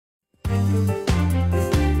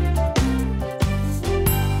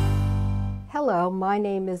Hello, my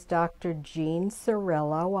name is Dr. Jean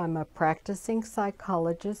Cirillo. I'm a practicing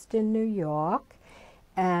psychologist in New York,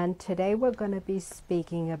 and today we're going to be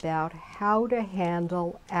speaking about how to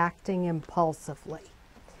handle acting impulsively.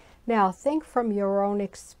 Now, think from your own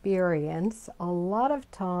experience. A lot of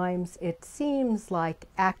times it seems like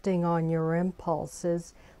acting on your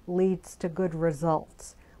impulses leads to good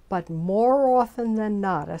results, but more often than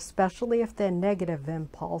not, especially if they're negative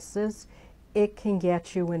impulses, it can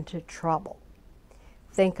get you into trouble.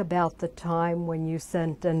 Think about the time when you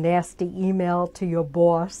sent a nasty email to your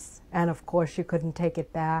boss and of course you couldn't take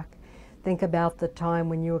it back. Think about the time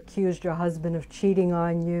when you accused your husband of cheating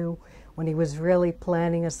on you when he was really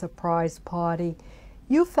planning a surprise party.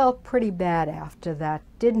 You felt pretty bad after that,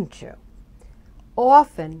 didn't you?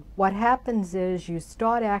 Often what happens is you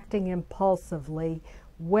start acting impulsively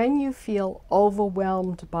when you feel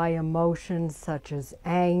overwhelmed by emotions such as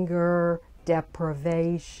anger,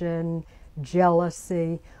 deprivation,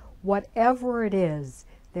 jealousy, whatever it is.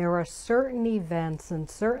 There are certain events and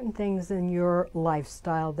certain things in your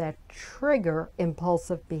lifestyle that trigger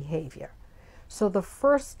impulsive behavior. So the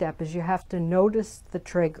first step is you have to notice the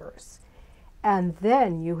triggers, and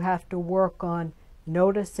then you have to work on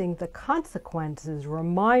noticing the consequences.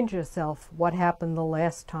 Remind yourself what happened the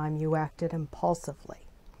last time you acted impulsively.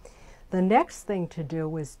 The next thing to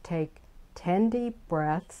do is take 10 deep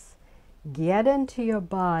breaths. Get into your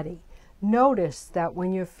body. Notice that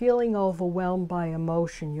when you're feeling overwhelmed by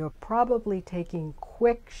emotion, you're probably taking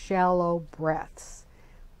quick, shallow breaths.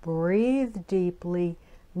 Breathe deeply.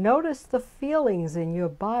 Notice the feelings in your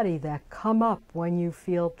body that come up when you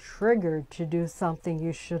feel triggered to do something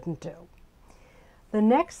you shouldn't do. The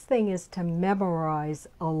next thing is to memorize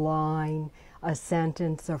a line, a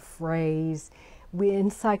sentence, a phrase.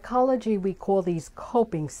 In psychology, we call these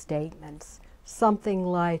coping statements. Something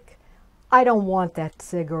like, I don't want that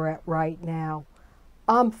cigarette right now.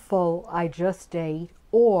 I'm full, I just ate.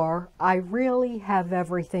 Or, I really have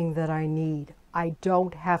everything that I need. I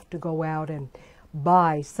don't have to go out and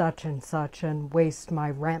buy such and waste my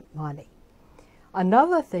rent money.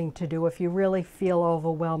 Another thing to do if you really feel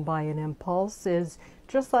overwhelmed by an impulse is,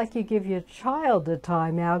 just like you give your child a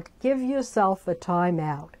timeout, give yourself a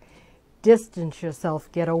timeout. Distance yourself,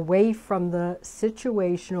 get away from the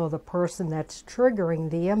situation or the person that's triggering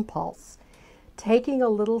the impulse. Taking a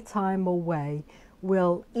little time away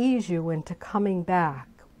will ease you into coming back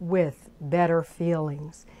with better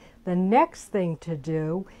feelings. The next thing to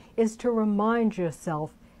do is to remind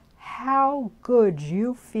yourself how good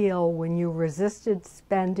you feel when you resisted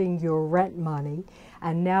spending your rent money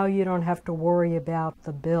and now you don't have to worry about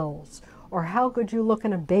the bills, or how good you look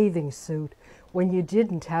in a bathing suit when you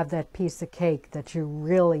didn't have that piece of cake that you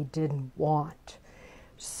really didn't want.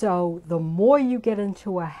 So the more you get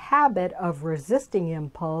into a habit of resisting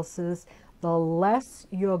impulses, the less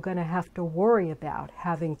you're going to have to worry about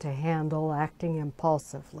having to handle acting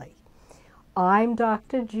impulsively. I'm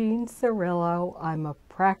Dr. Jean Cirillo. I'm a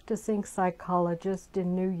practicing psychologist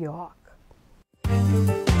in New York.